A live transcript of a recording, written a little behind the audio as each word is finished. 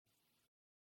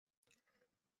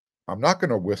I'm not going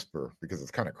to whisper because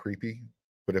it's kind of creepy,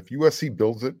 but if USC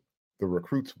builds it, the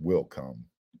recruits will come.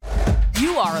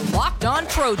 You are Locked On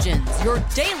Trojans, your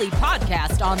daily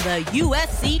podcast on the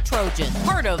USC Trojans,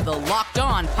 part of the Locked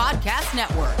On Podcast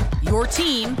Network, your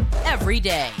team every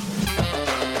day.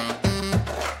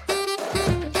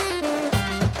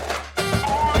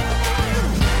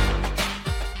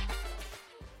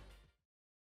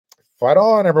 Fight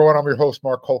on, everyone. I'm your host,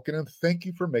 Mark Holkin, and thank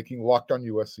you for making Locked On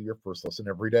USC your first listen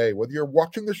every day. Whether you're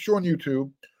watching this show on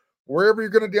YouTube, wherever you're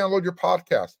going to download your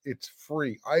podcast, it's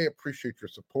free. I appreciate your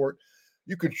support.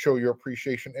 You can show your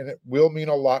appreciation, and it will mean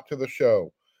a lot to the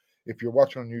show. If you're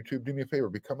watching on YouTube, do me a favor,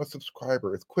 become a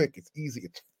subscriber. It's quick, it's easy,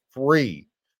 it's free.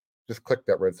 Just click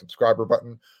that red subscriber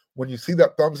button. When you see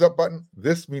that thumbs up button,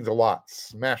 this means a lot.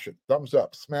 Smash it. Thumbs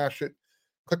up, smash it.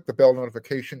 Click the bell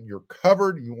notification. You're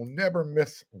covered. You will never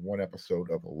miss one episode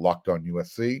of Locked On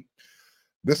USC.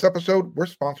 This episode, we're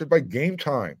sponsored by Game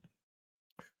Time.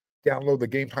 Download the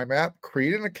Game Time app,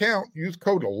 create an account, use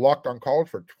code LOCKEDONCollege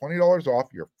for $20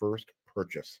 off your first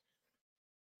purchase.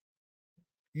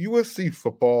 USC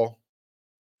football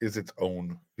is its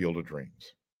own field of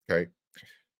dreams, okay?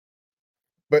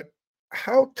 But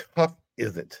how tough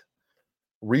is it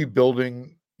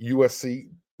rebuilding USC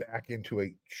back into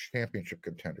a championship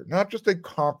contender? Not just a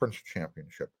conference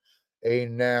championship, a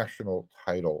national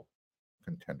title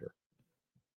contender.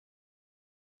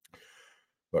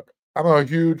 Look, I'm a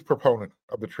huge proponent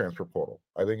of the transfer portal.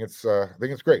 I think it's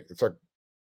great. It's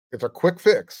a quick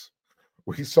fix.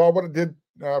 We saw what it did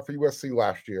for USC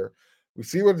last year. We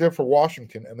see what it did for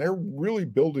Washington, and they're really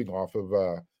building off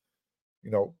of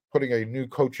putting a new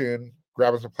coach in,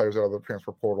 grabbing some players out of the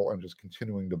transfer portal, and just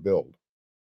continuing to build.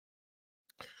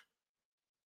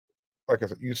 Like I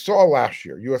said, you saw last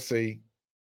year, USC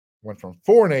went from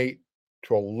 4-8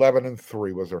 to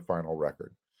 11-3 was their final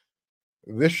record.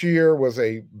 This year was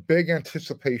a big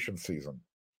anticipation season.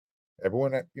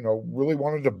 Everyone, really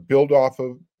wanted to build off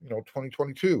of,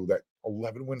 2022, that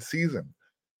 11-win season.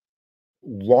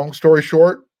 Long story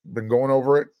short, been going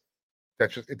over it.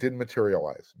 It didn't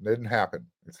materialize. It didn't happen.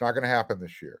 It's not going to happen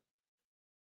this year.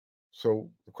 So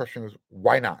the question is,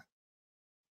 why not?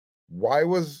 Why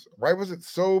was it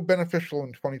so beneficial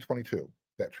in 2022,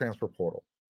 that transfer portal?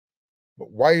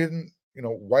 But why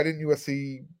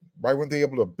weren't they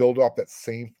able to build off that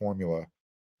same formula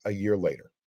a year later?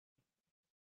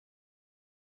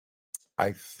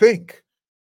 I think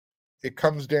it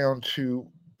comes down to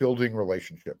building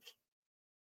relationships,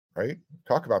 right?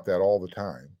 Talk about that all the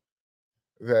time.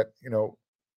 That,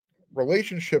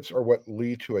 relationships are what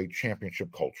lead to a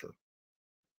championship culture.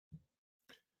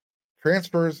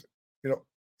 Transfers,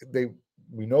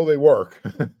 we know they work.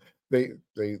 they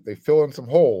fill in some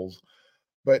holes,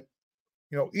 but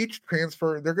each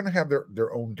transfer, they're going to have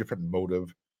their own different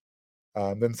motive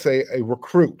than, say, a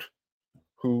recruit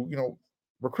who,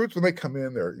 recruits, when they come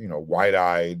in, they're,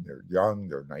 wide-eyed, they're young,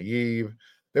 they're naive.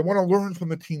 They want to learn from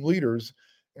the team leaders,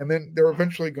 and then they're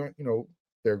eventually going,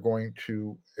 they're going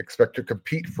to expect to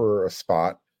compete for a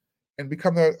spot and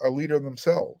become a leader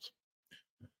themselves.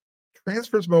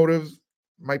 Transfers' motives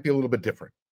might be a little bit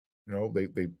different.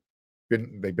 They've been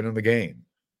in the game,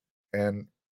 and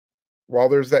while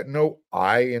there's that no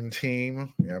I in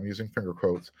team, I'm using finger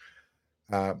quotes,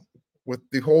 with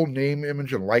the whole name,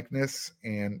 image, and likeness,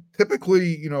 and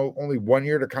typically, only 1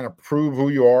 year to kind of prove who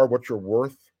you are, what you're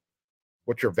worth,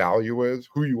 what your value is,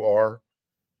 who you are.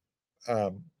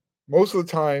 Most of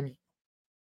the time,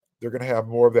 they're going to have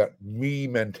more of that me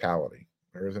mentality.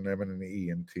 There's an M and an E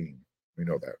in team. We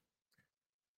know that.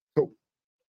 So,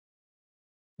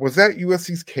 was that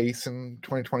USC's case in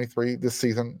 2023, this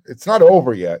season? It's not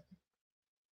over yet.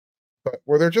 But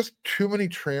were there just too many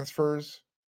transfers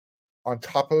on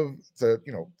top of the,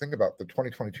 think about the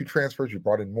 2022 transfers? You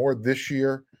brought in more this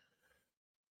year.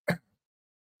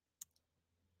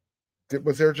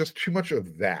 Was there just too much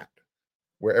of that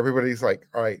where everybody's like,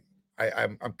 all right,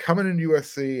 I'm coming in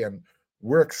USC and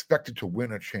we're expected to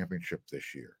win a championship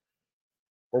this year?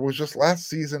 Or was just last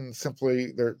season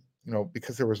simply there,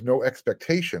 because there was no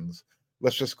expectations,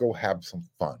 let's just go have some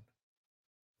fun?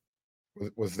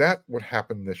 Was that what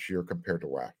happened this year compared to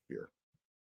last year?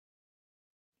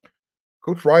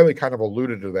 Coach Riley kind of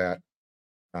alluded to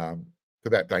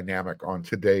that dynamic on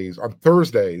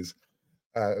Thursday's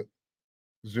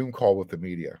Zoom call with the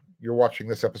media. You're watching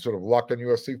this episode of Locked On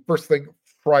USC first thing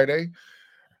Friday.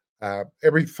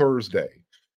 Every Thursday,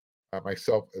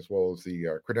 myself as well as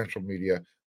the credentialed media,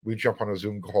 we jump on a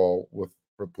Zoom call with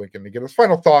Lincoln to get his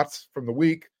final thoughts from the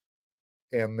week,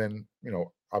 and then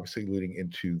obviously leading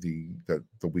into the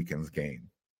weekend's game.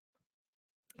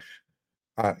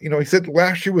 He said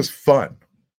last year was fun.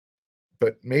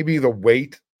 But maybe the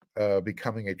weight of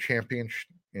becoming a champion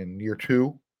in year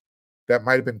 2, that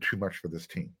might have been too much for this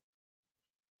team.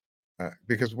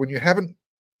 Because when you haven't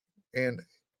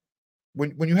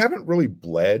really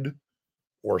bled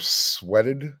or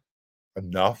sweated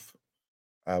enough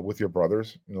with your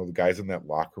brothers, the guys in that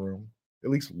locker room, at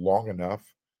least long enough,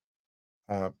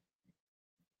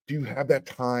 do you have that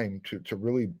time to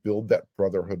really build that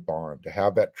brotherhood bond, to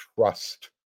have that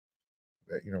trust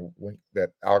that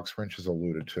that Alex French has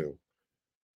alluded to?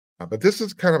 But this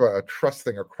is kind of a trust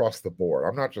thing across the board.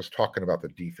 I'm not just talking about the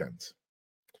defense.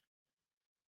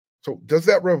 So does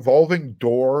that revolving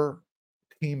door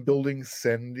team building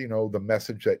send, the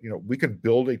message that, we can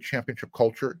build a championship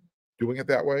culture doing it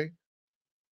that way?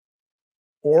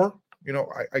 Or,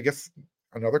 I guess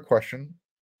another question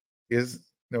is,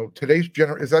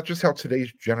 is that just how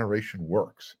today's generation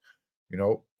works?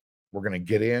 We're going to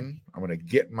get in, I'm going to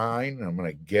get mine, and I'm going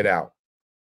to get out.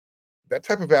 That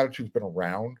type of attitude's been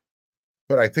around,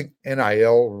 but I think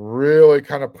NIL really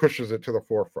kind of pushes it to the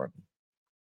forefront,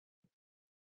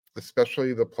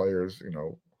 especially the players,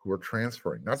 who are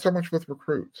transferring, not so much with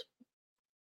recruits.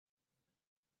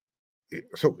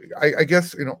 So I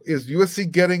guess, is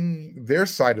USC getting their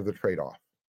side of the trade-off?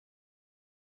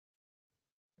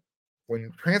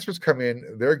 When transfers come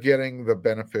in, they're getting the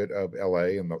benefit of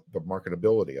LA and the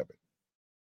marketability of it.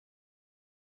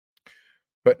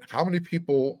 But how many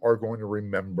people are going to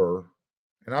remember,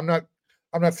 and I'm not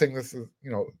saying this is,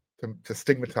 to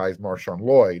stigmatize Marshawn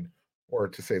Lloyd or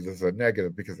to say this is a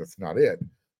negative, because that's not it.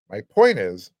 My point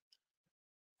is,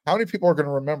 how many people are going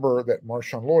to remember that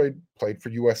Marshawn Lloyd played for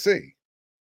USC,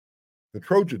 the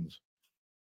Trojans?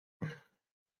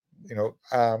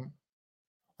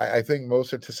 I think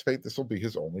most anticipate this will be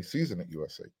his only season at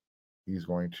USC. He's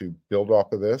going to build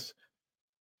off of this,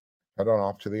 head on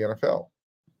off to the NFL.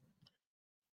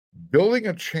 Building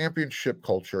a championship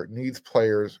culture needs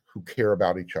players who care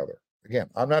about each other. Again,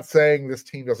 I'm not saying this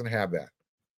team doesn't have that.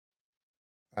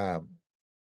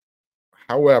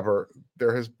 However,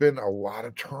 there has been a lot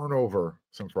of turnover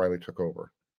since Riley took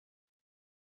over.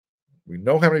 We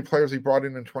know how many players he brought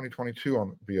in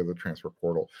 2022 via the transfer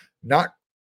portal. Not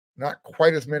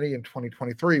quite as many in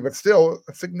 2023, but still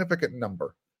a significant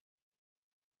number.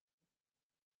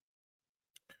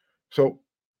 So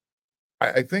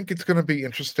I think it's going to be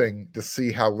interesting to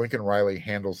see how Lincoln Riley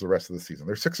handles the rest of the season.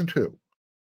 They're 6-2.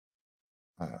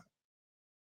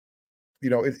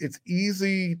 It's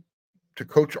easy to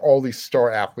coach all these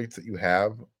star athletes that you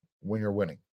have when you're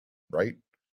winning, right?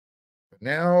 But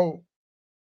now,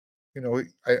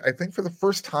 I think for the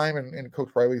first time in Coach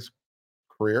Riley's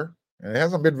career, and it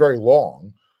hasn't been very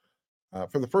long,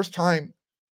 for the first time,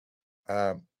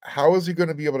 how is he going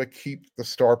to be able to keep the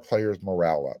star players'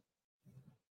 morale up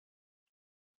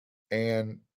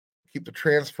and keep the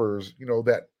transfers,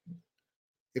 that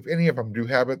if any of them do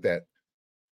have it, that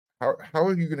how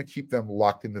are you going to keep them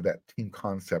locked into that team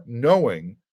concept,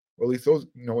 knowing, or at least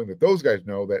knowing that those guys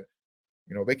know that,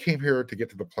 they came here to get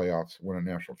to the playoffs, win a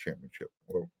national championship.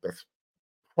 Well, that's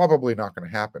probably not going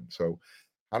to happen. So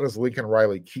how does Lincoln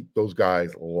Riley keep those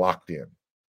guys locked in?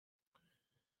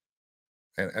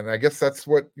 And I guess that's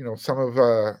what, some of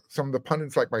the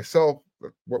pundits like myself,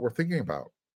 what we're thinking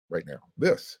about right now.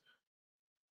 This,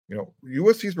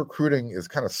 USC's recruiting is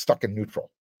kind of stuck in neutral,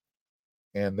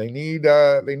 and they need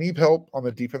help on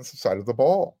the defensive side of the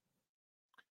ball.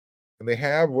 And they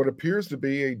have what appears to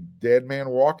be a dead man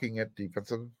walking at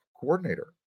defensive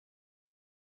coordinator.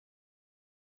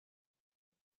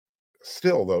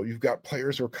 Still, though, you've got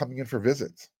players who are coming in for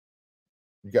visits.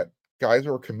 You've got guys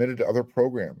who are committed to other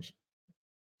programs,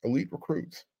 elite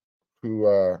recruits who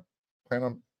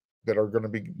that are going to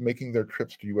be making their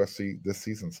trips to USC this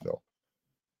season still.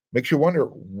 Makes you wonder,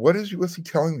 what is USC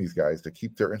telling these guys to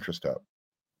keep their interest up?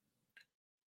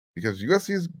 Because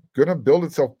USC is going to build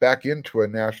itself back into a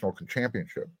national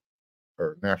championship,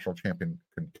 or national champion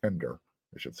contender,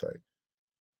 I should say.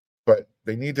 But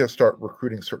they need to start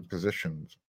recruiting certain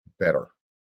positions better.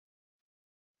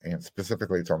 And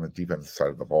specifically, it's on the defensive side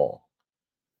of the ball.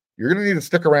 You're going to need to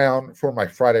stick around for my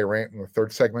Friday rant in the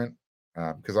third segment,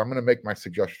 because I'm going to make my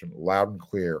suggestion loud and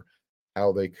clear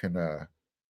how they can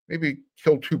maybe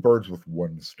kill two birds with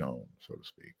one stone, so to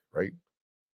speak, right?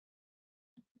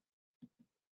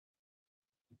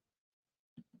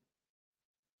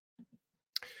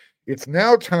 It's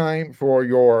now time for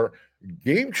your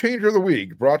Game Changer of the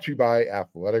Week, brought to you by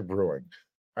Athletic Brewing.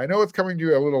 I know it's coming to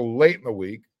you a little late in the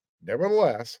week.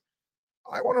 Nevertheless,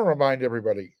 I want to remind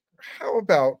everybody, how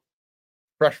about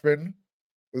freshman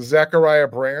Zachariah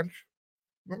Branch?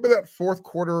 Remember that fourth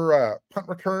quarter punt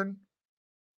return?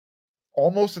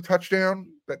 almost a touchdown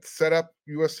that set up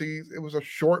USC. It was a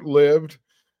short-lived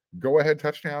go-ahead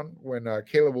touchdown when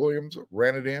Caleb Williams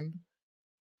ran it in.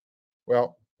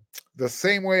 Well, the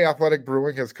same way Athletic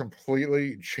Brewing has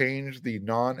completely changed the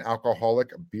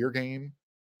non-alcoholic beer game,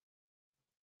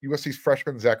 USC's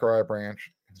freshman Zachariah Branch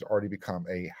has already become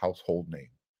a household name.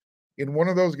 In one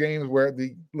of those games where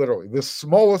literally the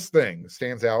smallest thing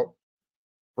stands out,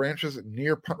 Branch's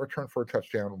near punt return for a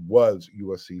touchdown was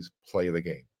USC's play of the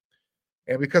game.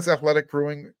 And because Athletic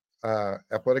Brewing's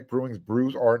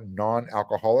brews are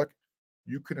non-alcoholic,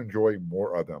 you can enjoy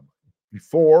more of them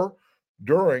before,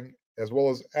 during, as well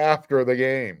as after the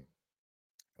game.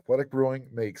 Athletic Brewing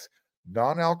makes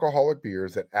non-alcoholic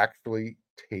beers that actually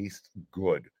taste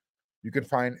good. You can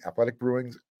find Athletic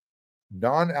Brewing's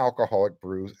non-alcoholic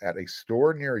brews at a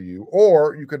store near you,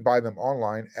 or you can buy them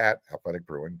online at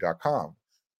athleticbrewing.com.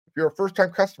 If you're a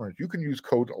first-time customer, you can use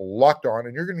code LOCKEDON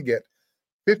and you're going to get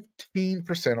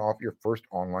 15% off your first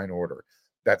online order.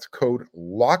 That's code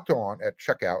LOCKEDON at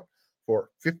checkout for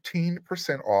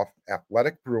 15% off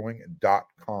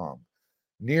athleticbrewing.com.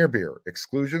 Near beer,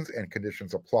 exclusions and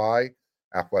conditions apply.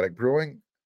 Athletic Brewing,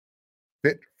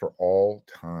 fit for all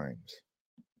times.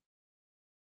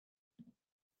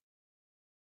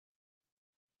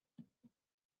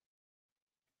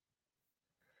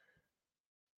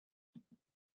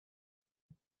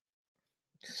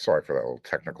 Sorry for that little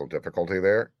technical difficulty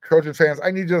there. Trojan fans,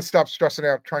 I need you to stop stressing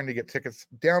out trying to get tickets.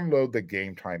 Download the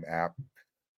Game Time app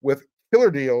with killer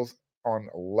deals on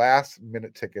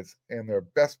last-minute tickets and their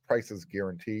best prices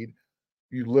guaranteed.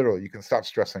 You can stop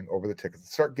stressing over the tickets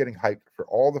and start getting hyped for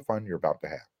all the fun you're about to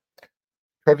have.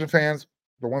 Trojan fans,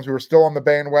 the ones who are still on the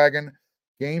bandwagon,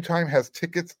 Game Time has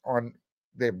tickets on,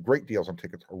 they have great deals on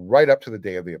tickets right up to the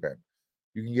day of the event.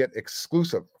 You can get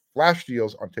exclusive flash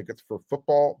deals on tickets for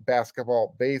football,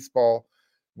 basketball, baseball.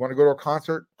 You want to go to a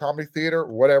concert, comedy theater,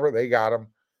 whatever, they got them.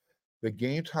 The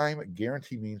Game Time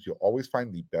guarantee means you'll always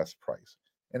find the best price.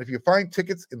 And if you find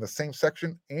tickets in the same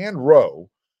section and row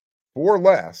for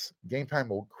less, Game Time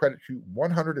will credit you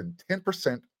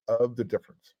 110% of the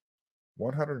difference.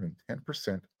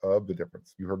 110% of the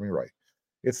difference. You heard me right.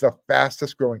 It's the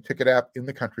fastest growing ticket app in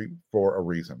the country for a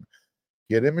reason.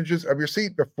 Get images of your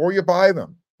seat before you buy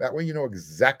them. That way you know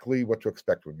exactly what to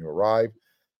expect when you arrive.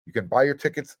 You can buy your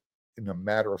tickets in a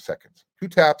matter of seconds. 2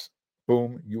 taps,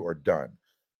 boom, you are done.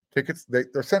 Tickets,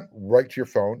 they're sent right to your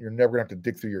phone. You're never going to have to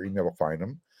dig through your email to find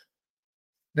them.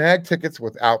 Snag tickets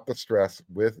without the stress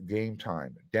with Game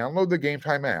Time. Download the Game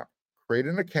Time app, create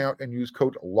an account, and use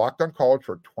code LOCKEDONCollege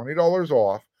for $20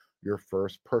 off your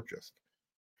first purchase.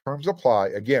 Terms apply.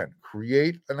 Again,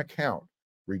 create an account.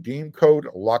 Redeem code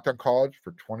LOCKEDONCollege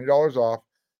for $20 off.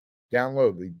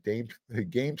 Download the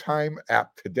Game Time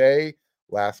app today.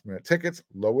 Last minute tickets,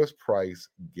 lowest price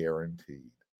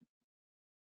guaranteed.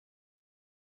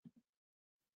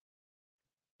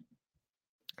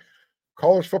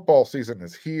 College football season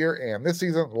is here, and this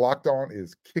season, Locked On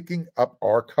is kicking up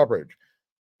our coverage.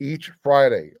 Each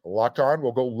Friday, Locked On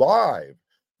will go live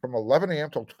from 11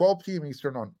 a.m. till 12 p.m.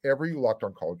 Eastern on every Locked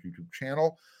On College YouTube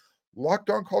channel.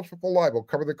 Locked On College Football Live will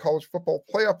cover the college football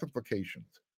playoff implications,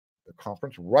 the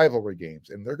conference rivalry games,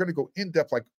 and they're going to go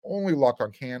in-depth like only Locked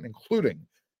On can, including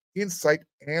insight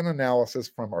and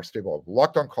analysis from our stable of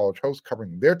Locked On College hosts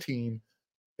covering their team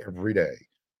every day.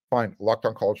 Find Locked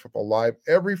On College Football Live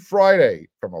every Friday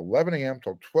from 11 a.m.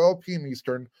 till 12 p.m.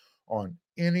 Eastern on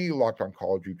any Locked On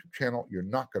College YouTube channel. You're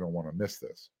not going to want to miss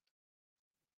this.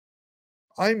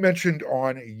 I mentioned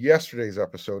on yesterday's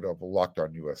episode of Locked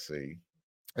On USC,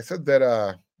 I said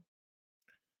that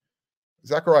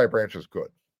Zachariah Branch is good.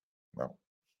 Well,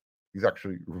 he's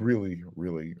actually really,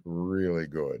 really, really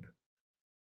good.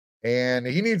 And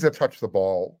he needs to touch the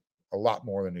ball a lot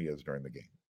more than he is during the game.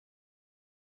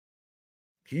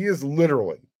 He is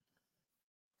literally,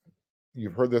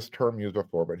 you've heard this term used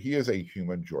before, but he is a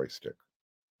human joystick.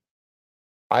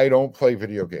 I don't play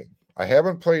video games. I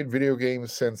haven't played video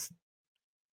games since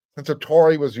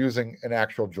Atari was using an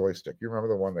actual joystick. You remember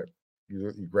the one that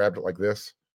you grabbed it like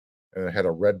this, and it had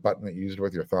a red button that you used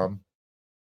with your thumb?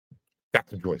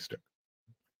 That's a joystick.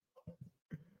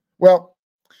 Well,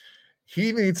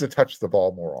 he needs to touch the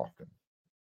ball more often.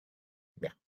 Yeah.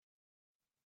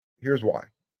 Here's why.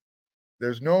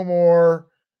 There's no more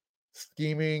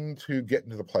scheming to get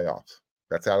into the playoffs.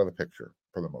 That's out of the picture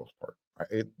for the most part.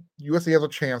 USC has a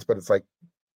chance, but it's like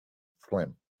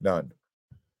slim, none.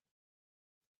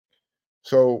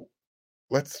 So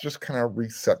let's just kind of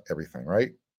reset everything,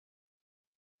 right?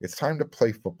 It's time to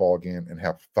play football again and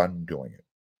have fun doing it.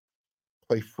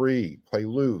 Play free, play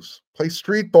loose, play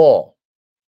street ball.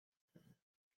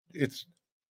 It's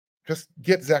just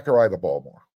get Zachariah the ball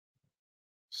more.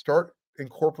 Start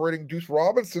incorporating Deuce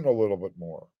Robinson a little bit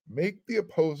more. Make the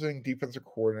opposing defensive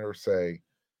coordinator say,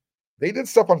 they did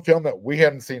stuff on film that we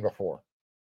hadn't seen before.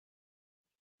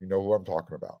 You know who I'm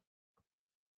talking about.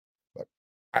 But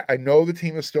I know the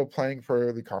team is still playing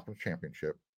for the conference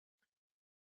championship,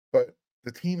 but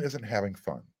the team isn't having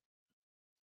fun.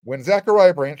 When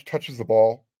Zachariah Branch touches the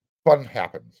ball, fun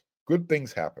happens. Good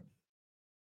things happen.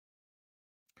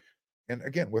 And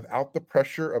again, without the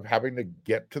pressure of having to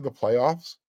get to the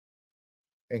playoffs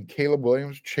and Caleb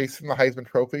Williams chasing the Heisman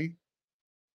Trophy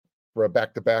for a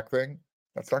back-to-back thing,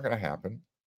 that's not going to happen.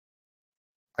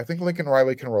 I think Lincoln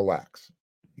Riley can relax.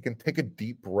 He can take a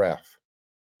deep breath.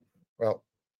 Well,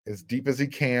 as deep as he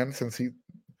can, since he...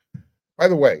 By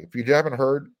the way, if you haven't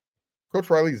heard, Coach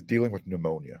Riley is dealing with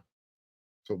pneumonia.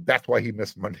 So that's why he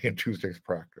missed Monday and Tuesday's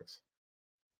practice.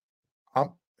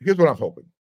 Here's what I'm hoping.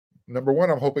 Number one,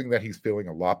 I'm hoping that he's feeling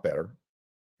a lot better,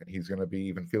 and he's going to be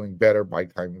even feeling better by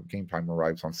the time game time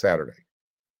arrives on Saturday.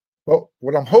 Well,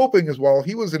 what I'm hoping is while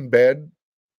he was in bed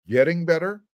getting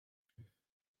better,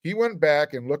 he went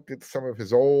back and looked at some of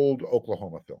his old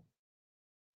Oklahoma film.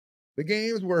 The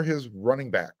games where his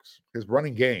running backs, his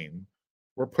running game,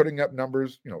 were putting up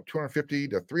numbers, 250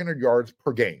 to 300 yards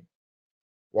per game,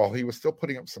 while he was still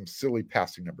putting up some silly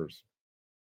passing numbers.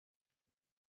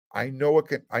 I know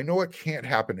it can't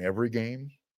happen every game,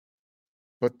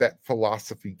 but that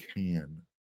philosophy can.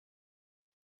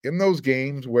 In those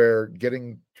games where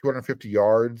getting 250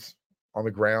 yards on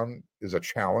the ground is a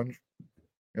challenge,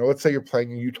 let's say you're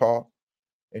playing in Utah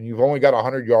and you've only got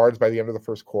 100 yards by the end of the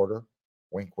first quarter.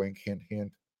 Wink, wink, hint,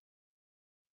 hint.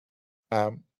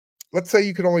 Let's say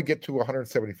you could only get to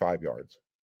 175 yards.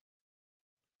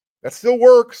 That still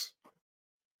works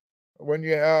when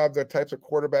you have the types of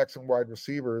quarterbacks and wide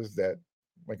receivers that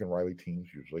Lincoln Riley teams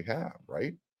usually have,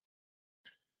 right?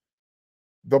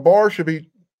 The bar should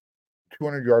be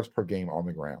 200 yards per game on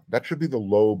the ground. That should be the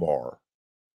low bar.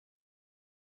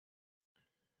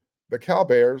 The Cal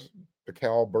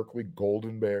Berkeley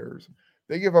Golden Bears,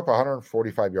 they give up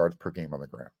 145 yards per game on the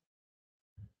ground.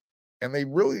 And they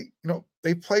really,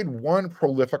 they played one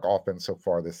prolific offense so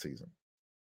far this season.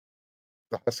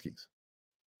 The Huskies.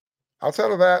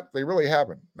 Outside of that, they really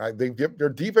haven't. Their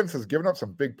defense has given up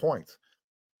some big points.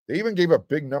 They even gave up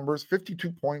big numbers,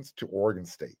 52 points to Oregon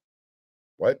State.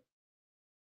 What?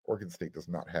 Oregon State does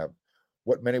not have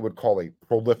what many would call a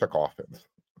prolific offense.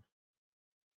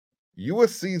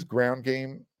 USC's ground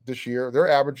game this year, they're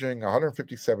averaging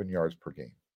 157 yards per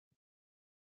game.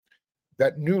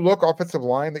 That new look offensive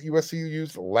line that USC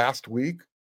used last week,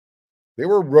 they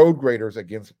were road graders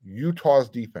against Utah's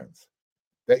defense.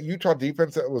 That Utah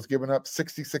defense that was giving up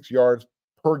 66 yards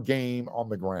per game on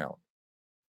the ground.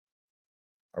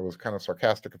 I was kind of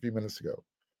sarcastic a few minutes ago.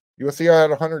 USC had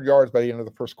 100 yards by the end of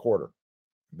the first quarter.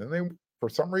 And then for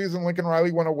some reason, Lincoln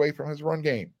Riley went away from his run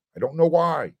game. I don't know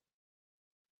why.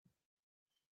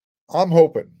 I'm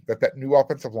hoping that new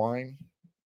offensive line,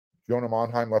 Jonah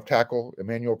Monheim, left tackle,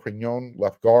 Emmanuel Prignon,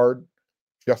 left guard,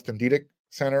 Justin Diedick,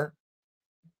 center,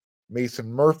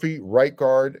 Mason Murphy, right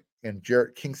guard, and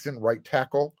Jarrett Kingston, right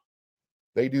tackle.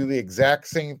 They do the exact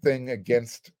same thing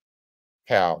against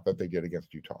Cal that they did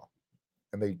against Utah.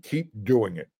 And they keep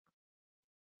doing it.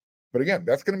 But again,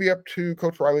 that's going to be up to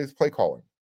Coach Riley's play calling.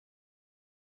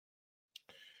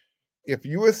 If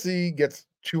USC gets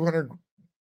 200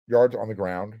 yards on the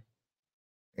ground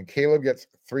and Caleb gets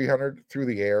 300 through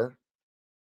the air,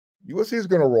 USC is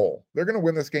going to roll. They're going to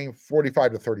win this game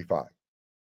 45 to 35.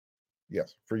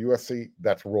 Yes, for USC,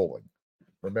 that's rolling.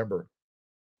 Remember,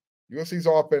 USC's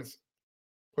offense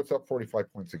puts up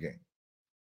 45 points a game.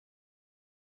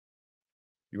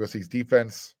 USC's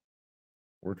defense,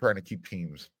 we're trying to keep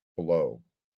teams below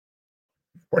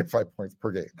 45 points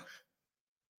per game.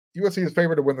 USC is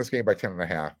favored to win this game by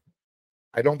 10.5.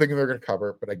 I don't think they're going to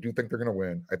cover, but I do think they're going to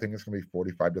win. I think it's going to be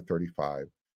 45 to 35.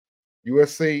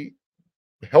 USC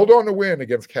held on to win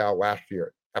against Cal last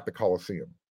year at the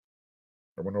Coliseum.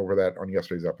 I went over that on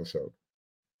yesterday's episode.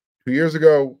 2 years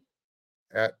ago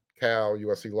at Cal,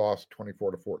 USC lost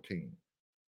 24 to 14.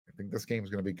 I think this game is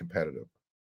going to be competitive.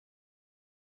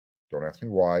 Don't ask me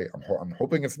why. I'm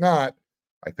hoping it's not.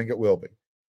 I think it will be.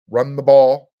 Run the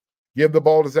ball. Give the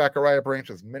ball to Zachariah Branch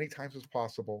as many times as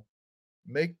possible.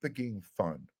 Make the game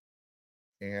fun.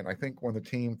 And I think when the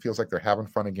team feels like they're having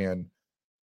fun again,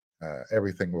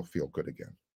 everything will feel good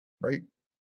again, right?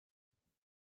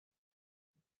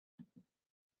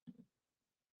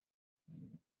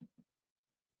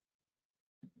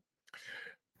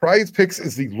 Prize Picks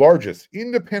is the largest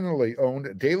independently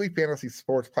owned daily fantasy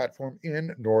sports platform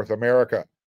in North America.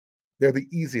 They're the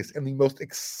easiest and the most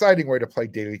exciting way to play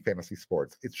daily fantasy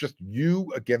sports. It's just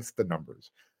you against the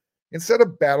numbers. Instead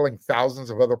of battling thousands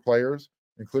of other players,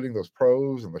 including those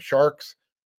pros and the sharks,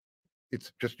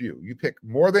 it's just you. You pick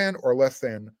more than or less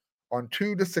than on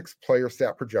 2 to 6 player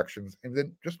stat projections, and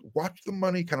then just watch the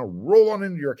money kind of roll on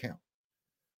into your account.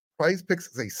 Prize Picks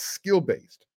is a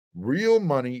skill-based, real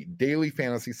money daily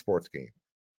fantasy sports game.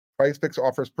 Prize Picks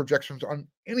offers projections on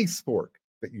any sport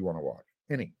that you want to watch,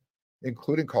 any,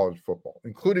 including college football,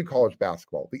 including college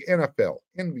basketball, the NFL,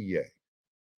 NBA. If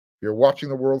you're watching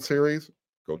the World Series,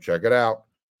 go check it out.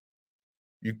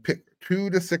 You pick 2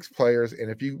 to 6 players, and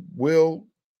if you will,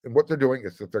 and what they're doing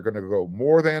is that they're going to go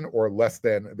more than or less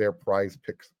than their Prize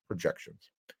Picks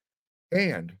projections.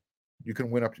 And you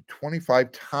can win up to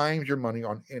 25 times your money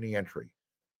on any entry.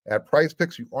 At Prize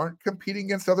Picks, you aren't competing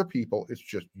against other people. It's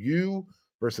just you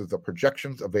versus the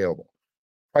projections available.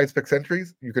 Prize Picks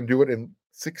entries, you can do it in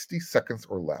 60 seconds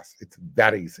or less. It's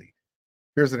that easy.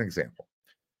 Here's an example.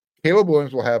 Caleb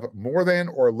Williams will have more than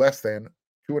or less than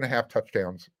 2.5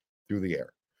 touchdowns through the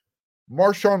air.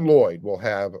 Marshawn Lloyd will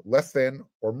have less than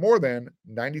or more than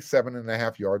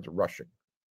 97.5 yards rushing.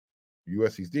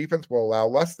 USC's defense will allow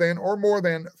less than or more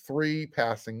than 3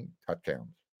 passing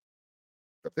touchdowns.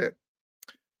 That's it.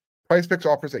 Prize Picks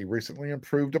offers a recently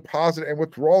improved deposit and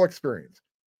withdrawal experience,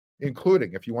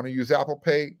 including if you want to use Apple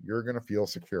Pay, you're going to feel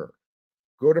secure.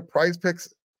 Go to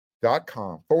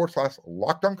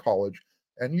prizepicks.com/LockedOnCollege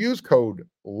and use code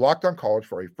LockedOnCollege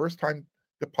for a first-time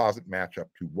deposit match up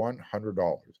to $100.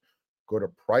 Go to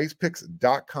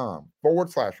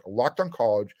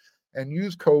prizepicks.com/LockedOnCollege and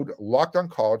use code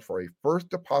LockedOnCollege for a first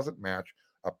deposit match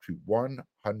up to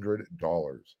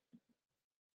 $100.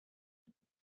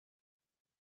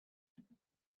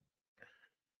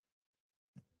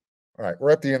 All right,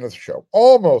 we're at the end of the show.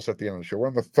 Almost at the end of the show. We're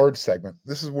in the third segment.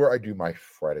 This is where I do my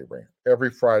Friday rant. Every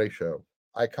Friday show,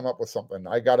 I come up with something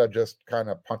I got to just kind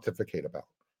of pontificate about.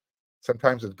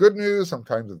 Sometimes it's good news.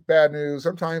 Sometimes it's bad news.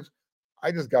 Sometimes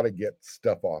I just got to get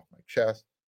stuff off my chest.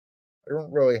 I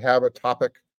don't really have a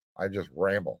topic. I just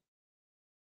ramble.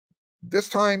 This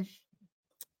time,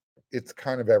 it's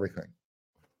kind of everything.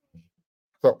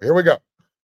 So here we go.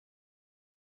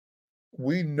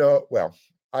 We know, well,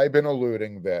 I've been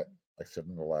alluding that, I said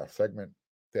in the last segment,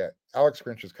 that Alex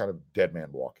Grinch is kind of dead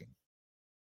man walking.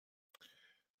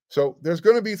 So there's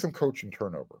going to be some coaching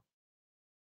turnover.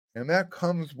 And that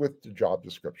comes with the job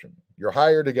description. You're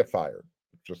hired to get fired.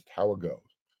 It's just how it goes.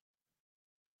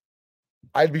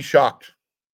 I'd be shocked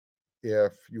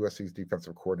if USC's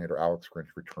defensive coordinator Alex Grinch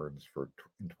returns in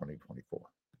 2024.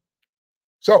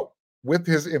 So with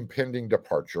his impending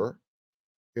departure,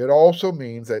 it also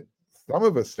means that some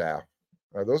of his staff,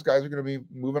 those guys are going to be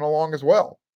moving along as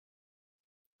well.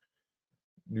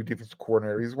 New defensive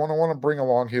coordinator, he's going to want to bring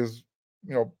along his,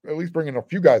 at least bring in a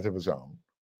few guys of his own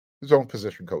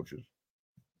position coaches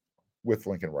with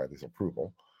Lincoln Riley's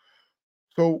approval.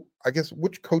 So I guess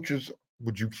which coaches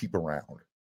would you keep around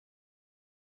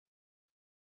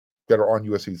that are on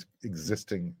USC's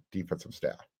existing defensive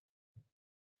staff?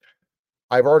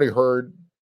 I've already heard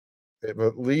of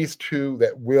at least 2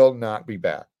 that will not be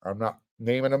back. I'm not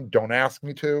naming them. Don't ask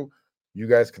me to. You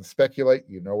guys can speculate.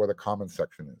 You know where the comment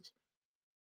section is.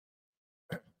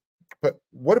 But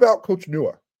what about Coach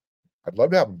Nua? I'd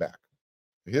love to have him back.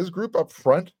 His group up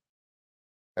front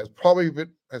has probably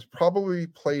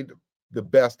played the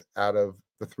best out of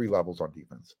the 3 levels on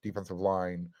defense: defensive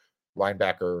line,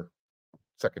 linebacker,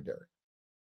 secondary.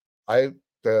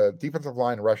 The defensive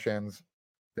line rush ends,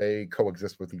 they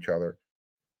coexist with each other.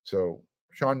 So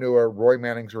Sean Nua, Roy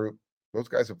Manning's group, those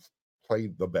guys have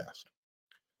played the best.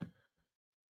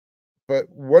 But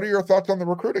what are your thoughts on the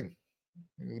recruiting?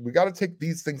 We got to take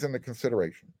these things into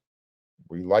consideration.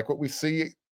 We like what we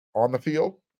see on the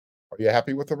field. Are you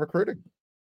happy with the recruiting?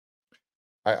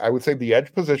 I would say the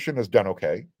edge position is done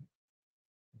okay,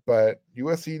 but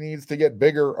USC needs to get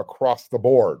bigger across the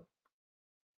board.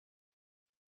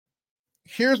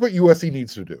 Here's what USC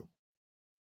needs to do.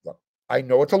 Look, I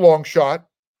know it's a long shot.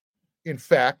 In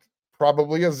fact,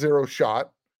 probably a 0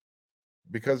 shot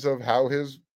because of how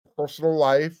his personal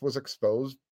life was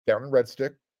exposed down in Red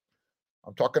Stick.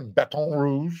 I'm talking Baton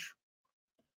Rouge.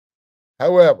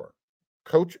 However,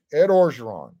 Coach Ed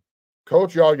Orgeron,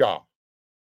 Coach Yaya,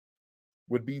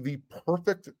 would be the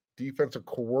perfect defensive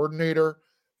coordinator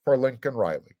for Lincoln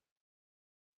Riley.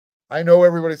 I know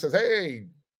everybody says, hey,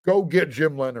 go get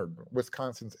Jim Leonard,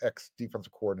 Wisconsin's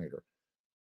ex-defensive coordinator.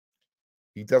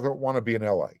 He doesn't want to be in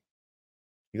LA.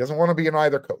 He doesn't want to be in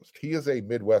either coast. He is a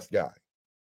Midwest guy.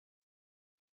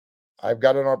 I've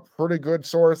got it on a pretty good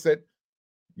source that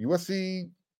USC,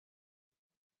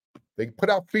 They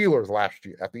put out feelers last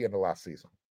year at the end of last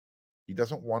season. He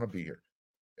doesn't want to be here.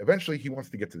 Eventually, he wants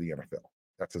to get to the NFL.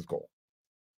 That's his goal.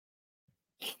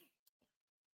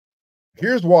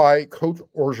 Here's why Coach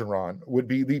Orgeron would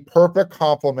be the perfect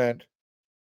complement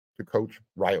to Coach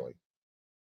Riley.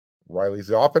 Riley's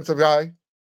the offensive guy.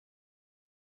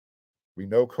 We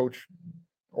know Coach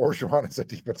Orgeron is a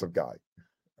defensive guy.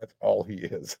 That's all he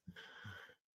is.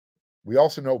 We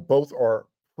also know both are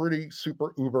pretty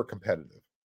super uber competitive.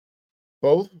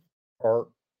 Both are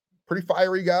pretty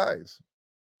fiery guys.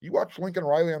 You watch Lincoln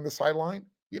Riley on the sideline,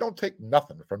 you don't take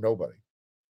nothing from nobody.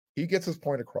 He gets his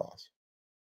point across.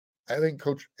 I think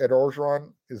Coach Ed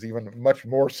Orgeron is even much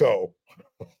more so.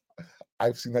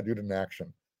 I've seen that dude in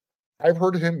action. I've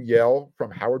heard him yell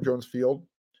from Howard Jones Field,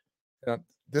 and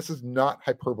this is not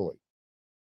hyperbole.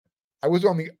 I was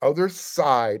on the other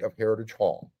side of Heritage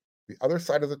Hall, the other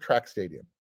side of the track stadium.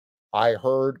 I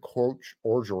heard Coach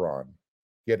Orgeron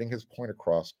getting his point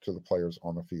across to the players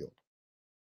on the field.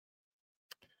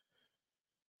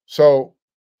 So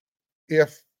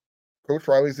if Coach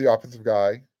Riley's the offensive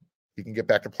guy, he can get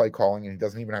back to play calling, and he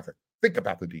doesn't even have to think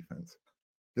about the defense.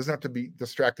 He doesn't have to be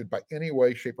distracted by any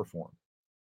way, shape, or form.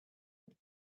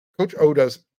 Coach O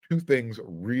does two things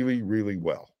really, really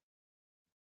well.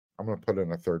 I'm going to put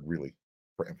in a third really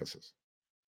for emphasis.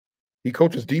 He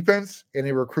coaches defense, and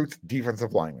he recruits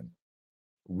defensive linemen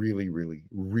really, really,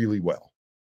 really well.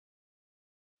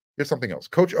 Here's something else.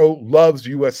 Coach O loves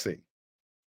USC.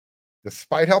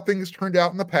 Despite how things turned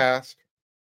out in the past,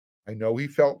 I know he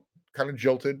felt kind of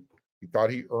jilted. He thought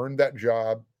he earned that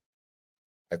job.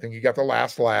 I think he got the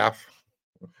last laugh.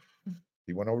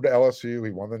 He went over to LSU.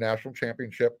 He won the national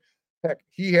championship. Heck,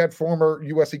 he had former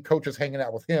USC coaches hanging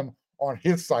out with him on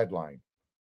his sideline.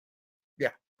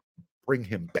 Yeah, bring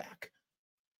him back.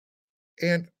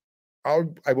 And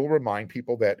I will remind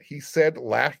people that he said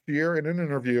last year in an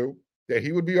interview that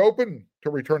he would be open to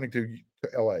returning to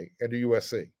LA and to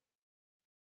USC.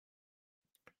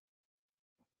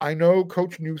 I know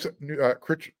Coach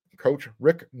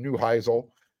Rick Neuheisel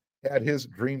had his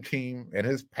dream team and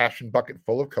his passion bucket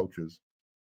full of coaches,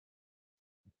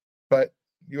 but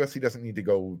USC doesn't need to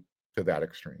go to that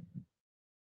extreme.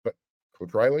 But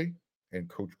Coach Riley and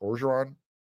Coach Orgeron,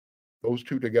 those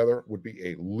two together would be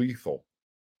a lethal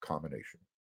combination.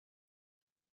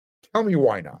 Tell me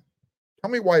why not.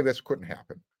 Tell me why this couldn't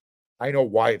happen. I know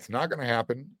why it's not going to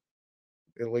happen,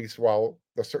 at least while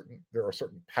there are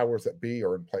certain powers that be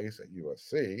are in place at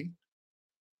USC,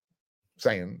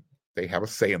 saying they have a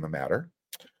say in the matter.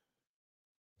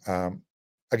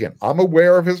 Again, I'm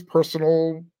aware of his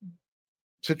personal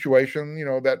situation,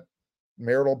 that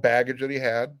marital baggage that he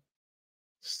had.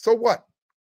 So what?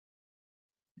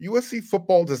 USC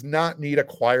football does not need a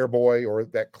choir boy or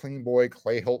that clean boy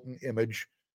Clay Hilton image,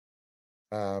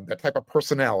 that type of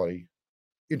personality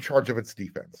in charge of its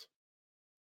defense.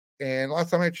 And last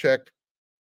time I checked,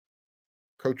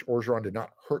 Coach Orgeron did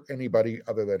not hurt anybody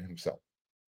other than himself.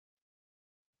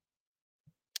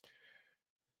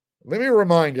 Let me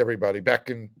remind everybody,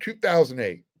 back in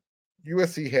 2008,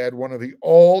 USC had one of the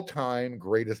all-time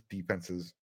greatest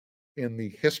defenses in the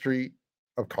history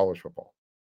of college football.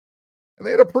 And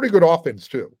they had a pretty good offense,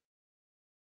 too.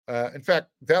 In fact,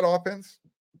 that offense,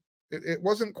 it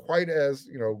wasn't quite as,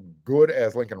 good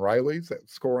as Lincoln Riley's,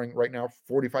 that's scoring right now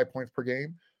 45 points per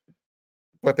game.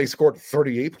 But they scored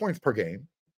 38 points per game.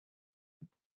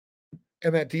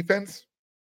 And that defense,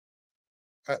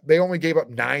 they only gave up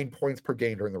 9 points per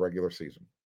game during the regular season.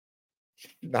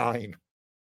 9.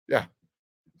 Yeah.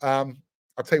 I'll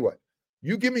tell you what.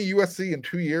 You give me USC in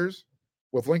 2 years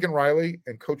with Lincoln Riley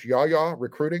and Coach Yaya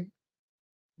recruiting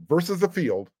versus the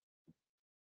field.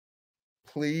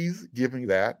 Please give me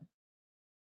that.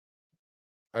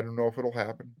 I don't know if it'll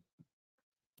happen.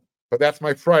 But that's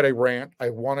my Friday rant. I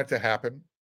want it to happen.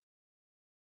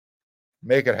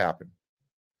 Make it happen.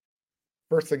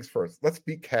 First things first. Let's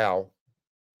beat Cal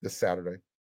this Saturday.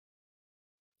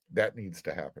 That needs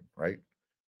to happen, right?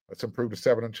 Let's improve to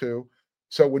 7-2.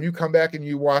 So when you come back and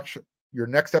you watch your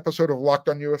next episode of Locked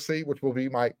on USC, which will be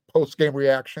my post-game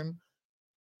reaction,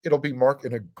 it'll be Mark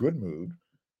in a good mood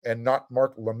and not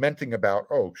Mark lamenting about,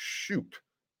 oh, shoot.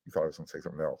 You thought I was going to say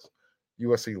something else.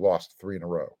 USC lost 3 in a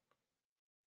row.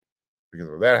 Because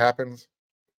if that happens,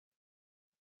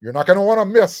 you're not going to want to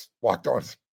miss Locked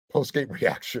on's post-game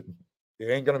reaction. It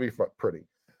ain't going to be pretty.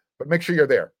 But make sure you're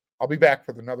there. I'll be back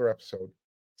for another episode.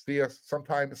 See you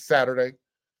sometime Saturday.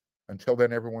 Until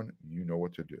then, everyone, you know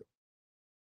what to do.